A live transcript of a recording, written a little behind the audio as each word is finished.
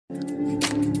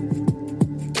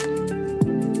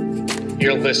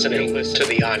You're listening to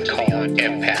the On-Call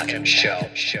Empath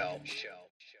Show.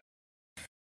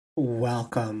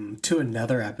 Welcome to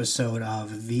another episode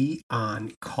of the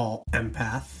On-Call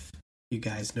Empath. You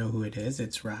guys know who it is.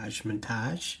 It's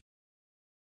Montage.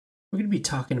 We're going to be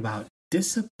talking about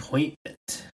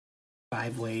disappointment.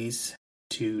 5 ways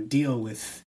to deal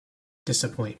with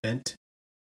disappointment.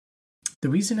 The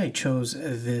reason I chose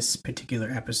this particular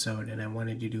episode and I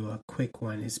wanted to do a quick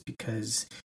one is because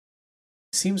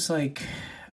it seems like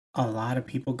a lot of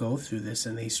people go through this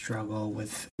and they struggle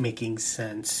with making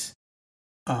sense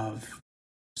of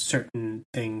certain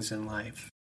things in life.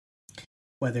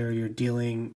 Whether you're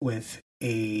dealing with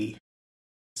a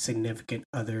significant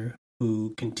other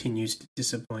who continues to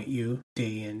disappoint you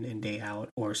day in and day out,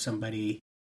 or somebody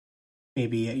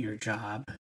maybe at your job,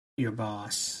 your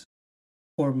boss,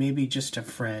 or maybe just a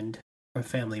friend or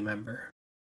family member.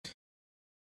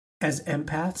 As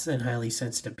empaths and highly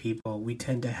sensitive people, we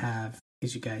tend to have,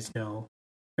 as you guys know,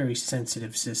 a very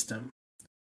sensitive system.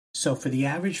 So for the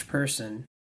average person,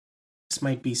 this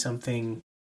might be something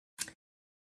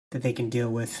that they can deal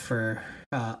with for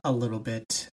a little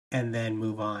bit and then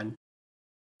move on.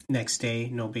 Next day,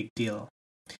 no big deal.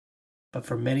 But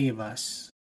for many of us,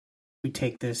 we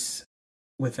take this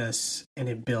with us and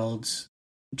it builds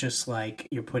just like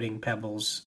you're putting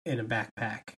pebbles in a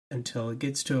backpack until it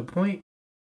gets to a point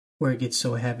where it gets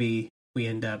so heavy we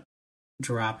end up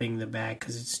dropping the bag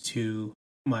because it's too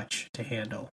much to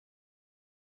handle.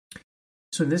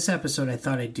 So in this episode, I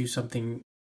thought I'd do something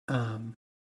and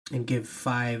give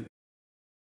 5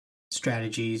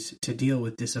 strategies to deal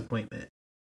with disappointment.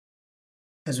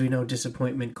 As we know,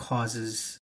 disappointment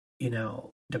causes,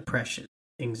 depression,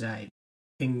 anxiety,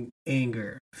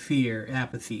 anger, fear,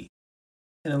 apathy,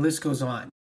 and the list goes on.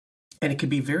 And it can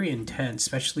be very intense,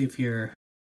 especially if you're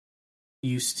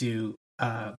used to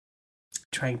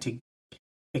trying to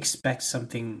expect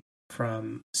something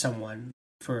from someone,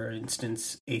 for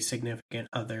instance, a significant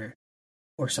other,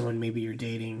 or someone maybe you're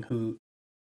dating who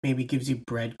maybe gives you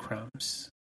breadcrumbs.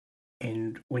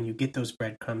 And when you get those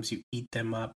breadcrumbs, you eat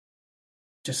them up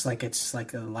just like it's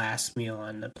like the last meal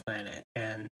on the planet.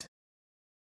 And,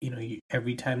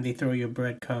 every time they throw you a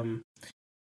breadcrumb,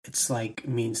 it's like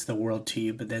means the world to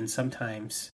you. But then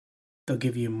sometimes they'll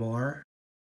give you more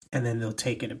and then they'll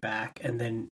take it back and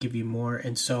then give you more.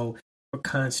 And so we're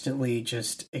constantly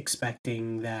just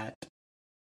expecting that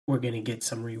we're going to get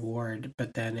some reward.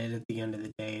 But then at the end of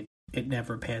the day, it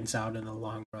never pans out in the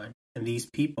long run. And these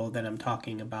people that I'm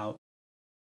talking about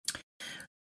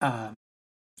are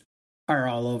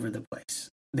all over the place.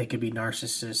 They could be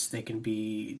narcissists. They can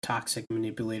be toxic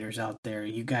manipulators out there.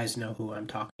 You guys know who I'm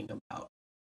talking about.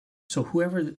 So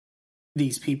whoever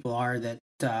these people are that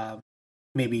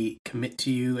maybe commit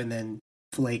to you and then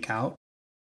flake out,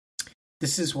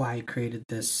 this is why I created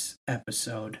this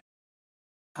episode.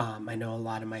 I know a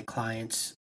lot of my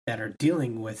clients that are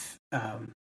dealing with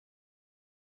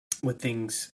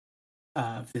things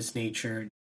of this nature,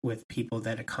 with people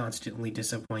that constantly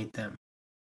disappoint them.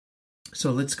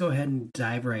 So let's go ahead and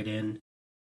dive right in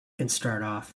and start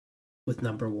off with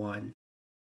number 1.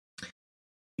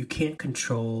 You can't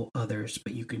control others,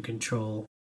 but you can control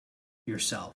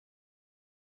yourself.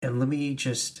 And let me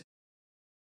just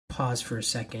pause for a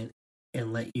second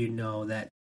and let you know that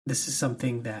this is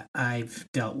something that I've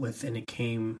dealt with, and it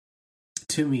came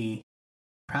to me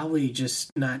probably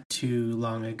just not too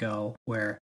long ago,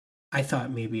 where I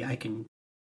thought maybe I can,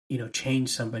 change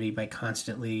somebody by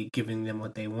constantly giving them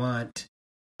what they want,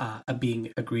 being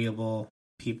agreeable,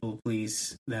 people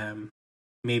please them.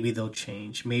 Maybe they'll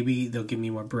change. Maybe they'll give me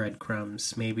more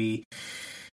breadcrumbs. Maybe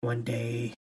one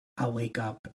day I'll wake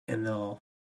up and they'll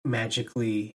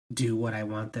magically do what I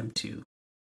want them to.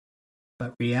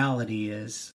 But reality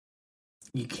is,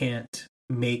 you can't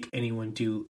make anyone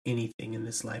do anything in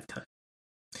this lifetime.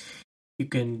 You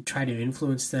can try to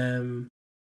influence them,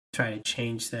 try to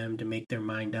change them to make their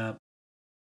mind up.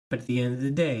 But at the end of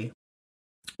the day,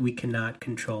 we cannot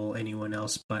control anyone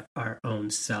else but our own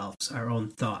selves, our own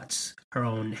thoughts, our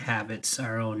own habits,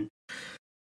 our own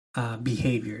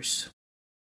behaviors.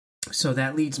 So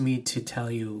that leads me to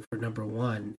tell you, for number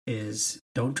 1, is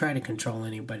don't try to control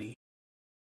anybody.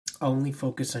 Only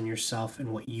focus on yourself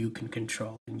and what you can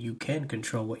control. And you can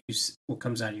control what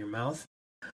comes out of your mouth,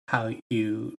 how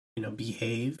you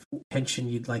behave, attention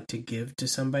you'd like to give to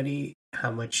somebody,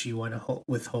 how much you want to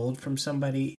withhold from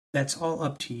somebody. That's all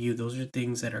up to you. Those are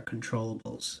things that are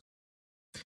controllables.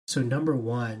 So number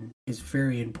 1 is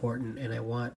very important, and I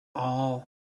want all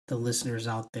the listeners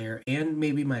out there, and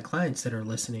maybe my clients that are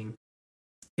listening,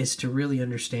 is to really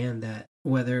understand that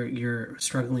whether you're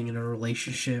struggling in a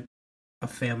relationship, a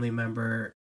family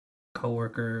member,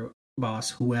 coworker,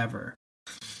 boss, whoever,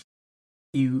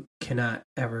 you cannot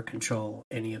ever control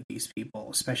any of these people,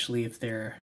 especially if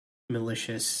they're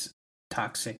malicious,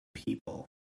 toxic people.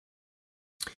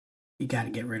 You got to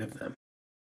get rid of them.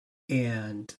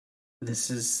 And this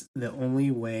is the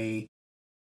only way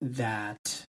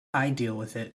that I deal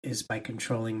with it, is by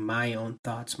controlling my own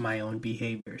thoughts, my own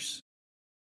behaviors.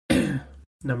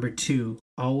 Number 2,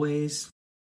 always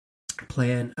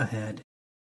plan ahead.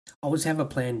 Always have a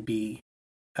plan B,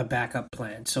 a backup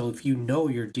plan. So if you know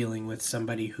you're dealing with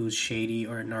somebody who's shady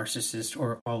or a narcissist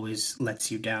or always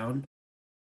lets you down,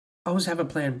 always have a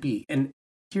plan B. And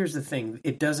here's the thing,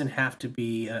 it doesn't have to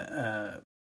be a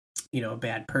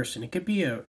bad person. It could be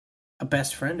a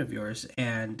best friend of yours,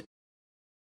 and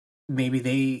maybe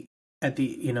they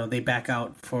back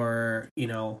out for,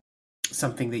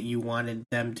 something that you wanted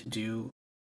them to do,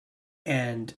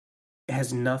 and it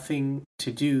has nothing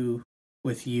to do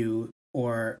with you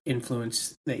or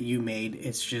influence that you made.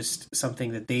 It's just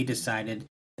something that they decided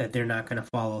that they're not going to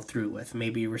follow through with.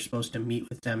 Maybe you were supposed to meet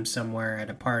with them somewhere at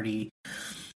a party,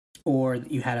 or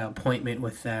you had an appointment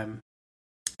with them,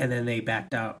 and then they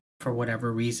backed out for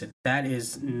whatever reason. That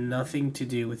is nothing to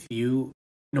do with you,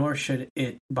 nor should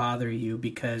it bother you,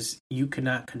 because you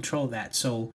cannot control that.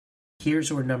 So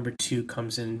here's where number 2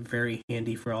 comes in very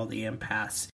handy for all the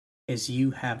empaths, is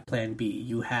you have plan B.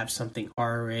 You have something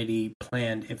already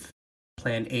planned if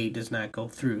plan A does not go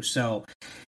through. So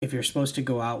if you're supposed to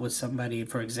go out with somebody,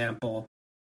 for example,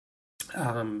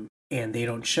 and they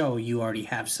don't show, you already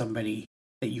have somebody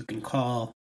that you can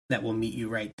call that will meet you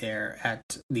right there at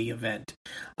the event.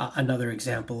 Another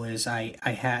example is I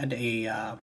had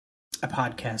a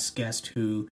podcast guest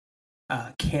who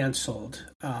canceled,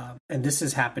 and this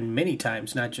has happened many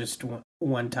times, not just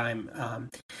one time.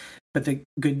 But the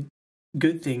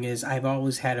good thing is I've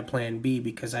always had a plan B,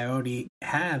 because I already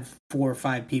have 4 or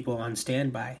 5 people on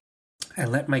standby. I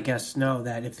let my guests know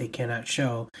that if they cannot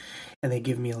show, and they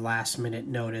give me a last minute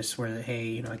notice where,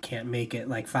 hey, I can't make it,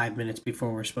 like 5 minutes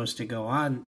before we're supposed to go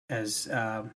on as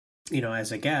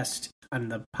as a guest on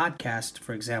the podcast,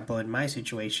 for example, in my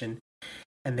situation,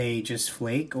 and they just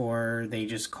flake, or they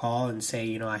just call and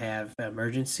say, I have an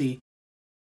emergency.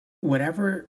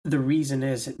 Whatever the reason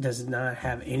is, it does not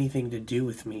have anything to do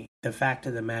with me. The fact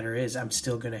of the matter is, I'm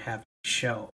still going to have a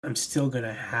show. I'm still going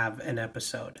to have an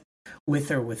episode,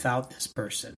 with or without this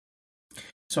person.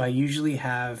 So I usually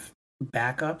have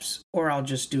backups, or I'll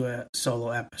just do a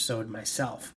solo episode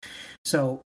myself.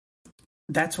 So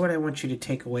that's what I want you to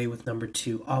take away with number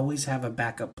 2. Always have a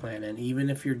backup plan. And even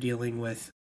if you're dealing with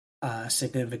a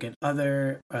significant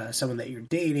other, someone that you're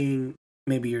dating,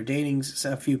 maybe you're dating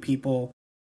a few people,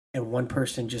 and one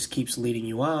person just keeps leading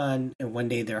you on, and one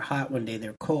day they're hot, one day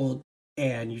they're cold,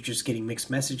 and you're just getting mixed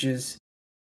messages.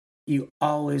 You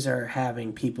always are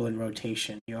having people in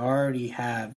rotation. You already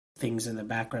have things in the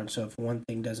background. So if one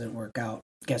thing doesn't work out,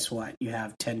 guess what? You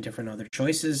have 10 different other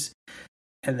choices.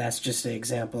 And that's just an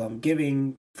example I'm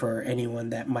giving for anyone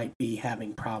that might be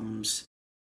having problems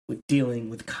with dealing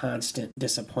with constant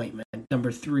disappointment.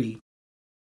 Number 3,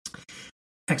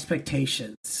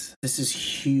 expectations. This is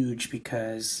huge,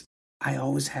 because I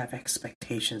always have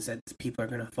expectations that people are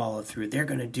going to follow through. They're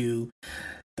going to do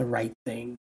the right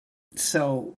thing.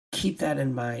 So keep that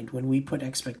in mind. When we put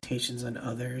expectations on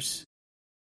others,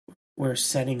 we're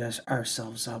setting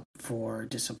ourselves up for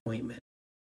disappointment.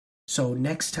 So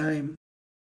next time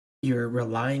you're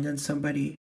relying on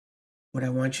somebody, what I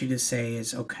want you to say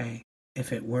is, okay,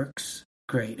 if it works,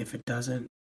 great. If it doesn't,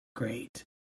 great.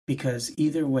 Because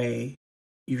either way,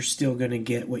 you're still going to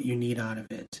get what you need out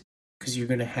of it. Because you're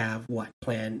going to have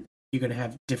you're going to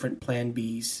have different plan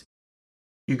Bs.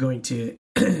 You're going to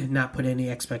not put any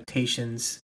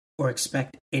expectations or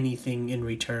expect anything in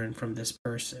return from this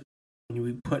person. And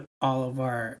we put all of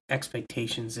our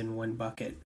expectations in one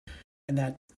bucket, and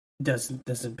that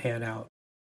doesn't pan out.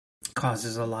 It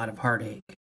causes a lot of heartache.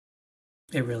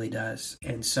 It really does.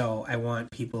 And so I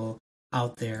want people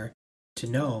out there to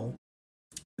know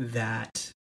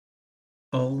that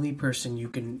only person you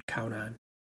can count on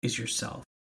is yourself.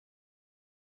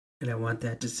 And I want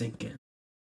that to sink in.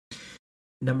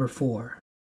 Number 4,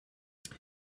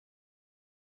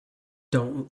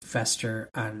 don't fester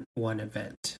on one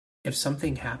event. If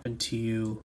something happened to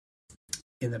you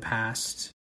in the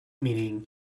past, meaning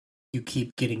you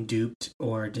keep getting duped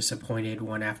or disappointed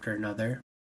one after another,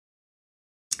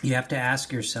 you have to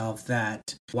ask yourself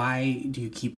that, why do you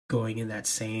keep going in that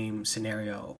same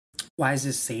scenario? Why is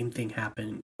this same thing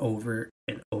happen over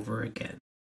and over again?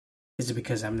 Is it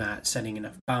because I'm not setting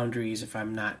enough boundaries? If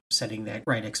I'm not setting the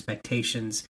right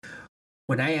expectations?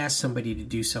 when I ask somebody to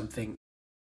do something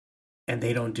and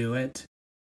they don't do it,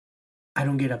 I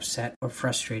don't get upset or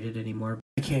frustrated anymore.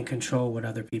 I can't control what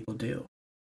other people do.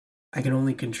 I can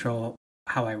only control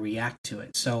how I react to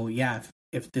it. So yeah,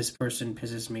 if this person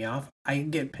pisses me off, I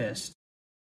get pissed.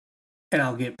 And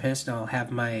I'll get pissed and I'll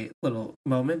have my little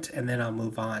moment and then I'll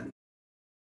move on.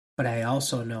 But I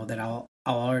also know that I'll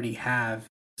already have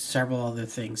several other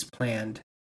things planned.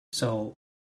 So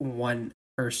one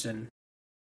person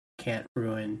can't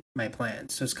ruin my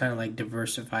plans. So it's kind of like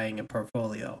diversifying a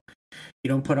portfolio. You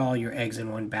don't put all your eggs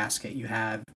in one basket. You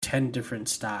have 10 different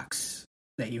stocks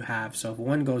that you have. So if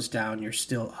one goes down, you're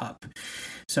still up.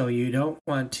 So you don't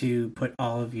want to put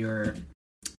all of your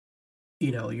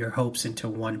your hopes into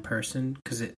one person,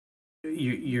 because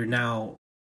you're now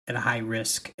at a high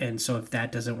risk, and so if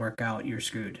that doesn't work out, you're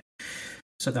screwed.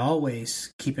 So to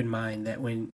always keep in mind that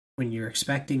when you're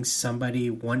expecting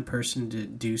one person to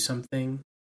do something,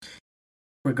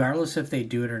 regardless if they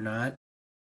do it or not,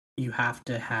 you have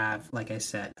to have, like I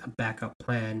said, a backup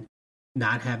plan,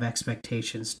 not have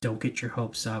expectations, don't get your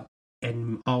hopes up,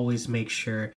 and always make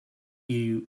sure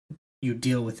you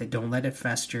deal with it. Don't let it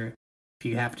fester. If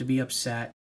you have to be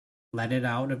upset, let it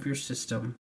out of your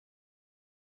system.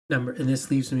 And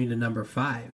this leaves me to number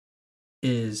 5,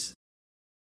 is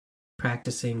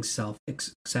practicing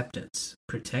self-acceptance.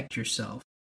 Protect yourself.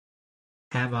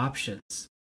 Have options.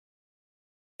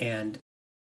 And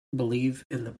believe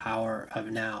in the power of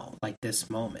now, like this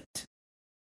moment.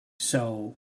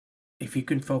 So if you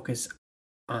can focus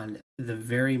on the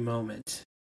very moment,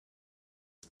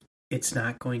 it's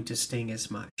not going to sting as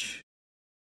much.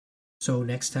 So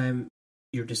next time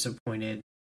you're disappointed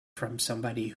from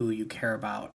somebody who you care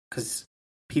about, because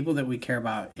people that we care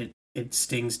about, it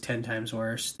stings 10 times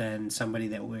worse than somebody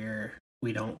that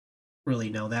we don't really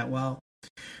know that well.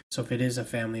 So if it is a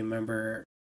family member,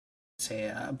 say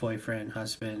a boyfriend,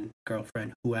 husband,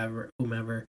 girlfriend,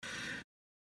 whomever,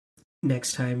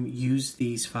 next time use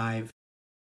these 5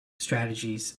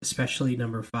 strategies, especially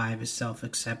number 5 is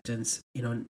self-acceptance.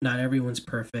 Not everyone's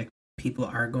perfect. People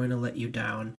are going to let you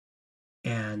down,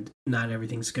 and not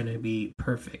everything's going to be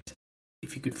perfect.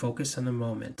 If you could focus on the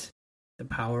moment, the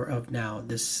power of now,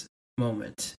 this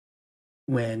moment,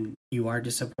 when you are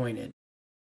disappointed,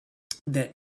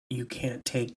 that you can't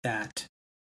take that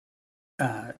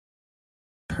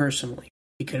personally.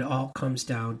 It all comes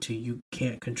down to you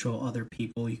can't control other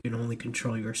people. You can only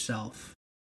control yourself.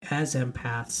 As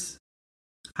empaths,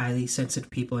 highly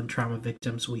sensitive people, and trauma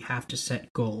victims, we have to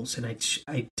set goals. And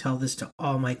I tell this to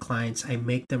all my clients. I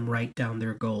make them write down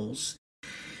their goals.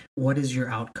 What is your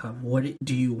outcome? What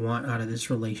do you want out of this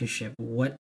relationship?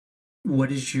 What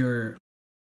does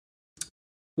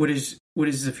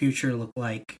the future look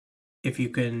like if you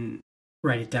can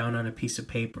write it down on a piece of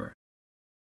paper?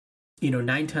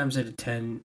 9 times out of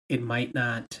 10, it might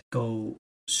not go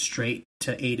straight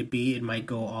to A to B. It might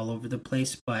go all over the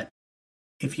place. But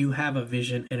if you have a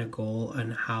vision and a goal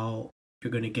on how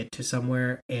you're going to get to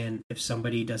somewhere, and if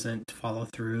somebody doesn't follow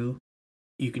through,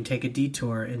 you can take a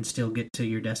detour and still get to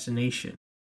your destination.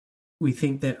 We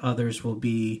think that others will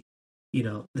be,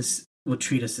 this will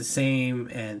treat us the same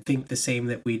and think the same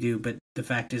that we do, but the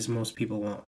fact is most people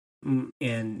won't.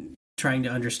 And trying to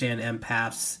understand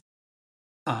empaths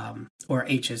or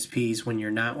HSPs when you're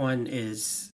not one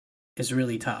is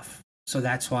really tough. So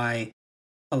that's why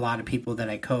a lot of people that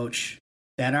I coach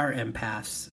that are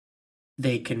empaths,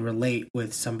 they can relate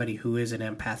with somebody who is an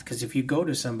empath. Because if you go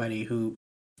to somebody who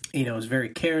is very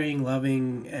caring,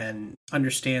 loving, and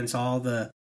understands all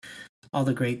the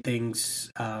great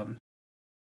things,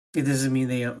 it doesn't mean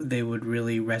they would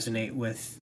really resonate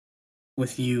with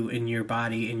you in your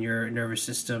body, in your nervous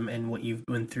system, and what you've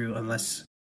been through, unless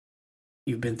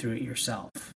you've been through it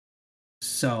yourself.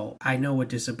 So I know what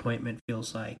disappointment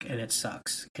feels like, and it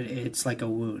sucks. It's like a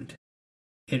wound.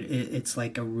 It's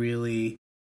like a really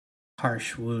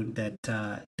harsh wound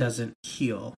that doesn't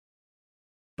heal.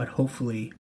 But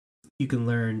hopefully you can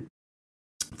learn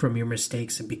from your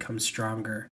mistakes and become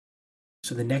stronger.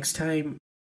 So the next time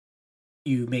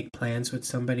you make plans with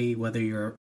somebody, whether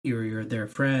you're their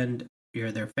friend,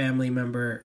 you're their family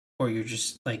member, or you're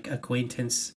just like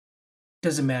acquaintance,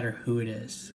 doesn't matter who it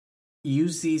is.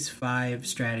 Use these 5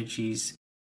 strategies.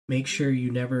 Make sure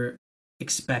you never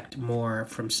expect more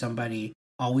from somebody.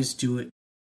 Always do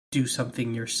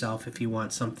something yourself if you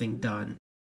want something done.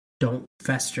 Don't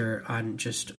fester on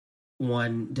just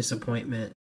one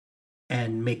disappointment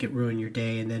and make it ruin your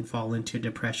day and then fall into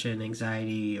depression,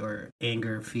 anxiety, or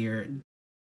anger, fear.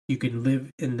 You can live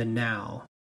in the now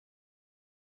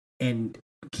and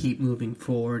keep moving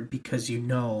forward, because you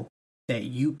know that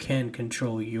you can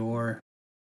control your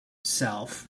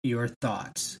yourself, your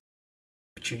thoughts,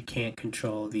 but you can't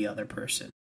control the other person.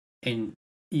 And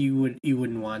you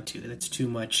wouldn't want to. That's too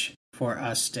much for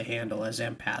us to handle as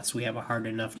empaths. We have a hard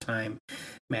enough time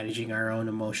managing our own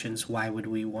emotions. Why would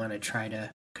we want to try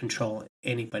to control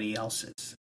anybody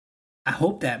else's? I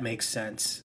hope that makes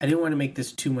sense. I didn't want to make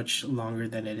this too much longer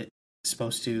than it is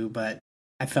supposed to, but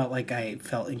I felt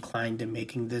inclined to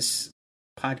making this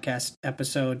podcast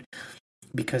episode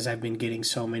because I've been getting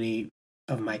so many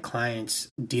of my clients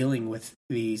dealing with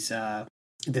these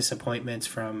disappointments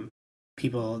from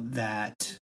people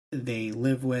that they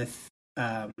live with,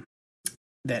 that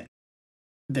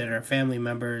are family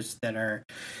members, that are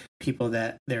people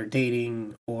that they're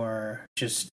dating, or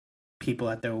just people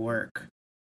at their work.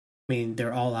 I mean,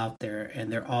 they're all out there, and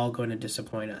they're all going to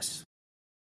disappoint us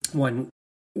one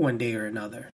day or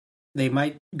another. They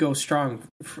might go strong,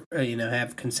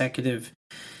 have consecutive,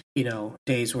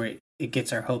 days where it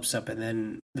gets our hopes up, and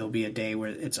then there'll be a day where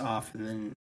it's off,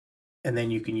 and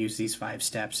then you can use these 5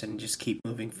 steps and just keep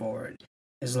moving forward.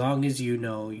 As long as you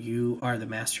know you are the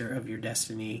master of your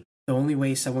destiny, the only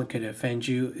way someone could offend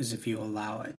you is if you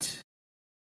allow it.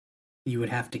 You would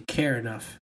have to care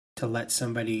enough to let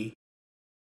somebody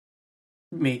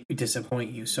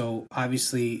disappoint you. So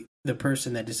obviously, the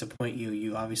person that disappoint you,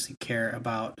 you obviously care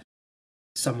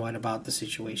somewhat about the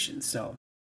situation. So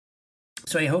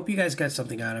I hope you guys got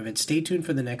something out of it. Stay tuned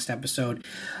for the next episode.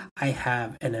 I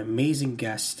have an amazing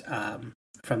guest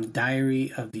from the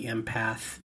Diary of the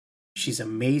Empath. She's an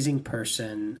amazing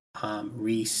person,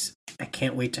 Reese. I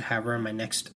can't wait to have her on my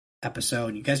next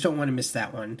episode. You guys don't want to miss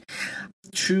that one.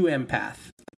 True empath.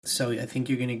 So I think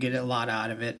you're going to get a lot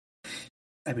out of it.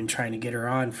 I've been trying to get her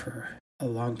on for a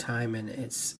long time, and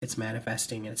it's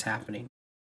manifesting and it's happening.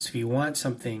 So if you want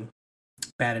something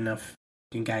bad enough,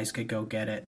 you guys could go get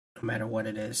it, no matter what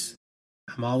it is.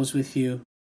 I'm always with you,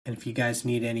 and if you guys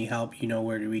need any help, you know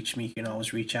where to reach me. You can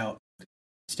always reach out.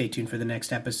 Stay tuned for the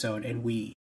next episode, and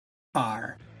we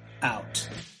are out.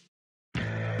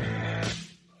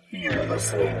 You're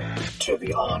listening to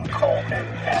the On-Call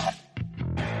Empath.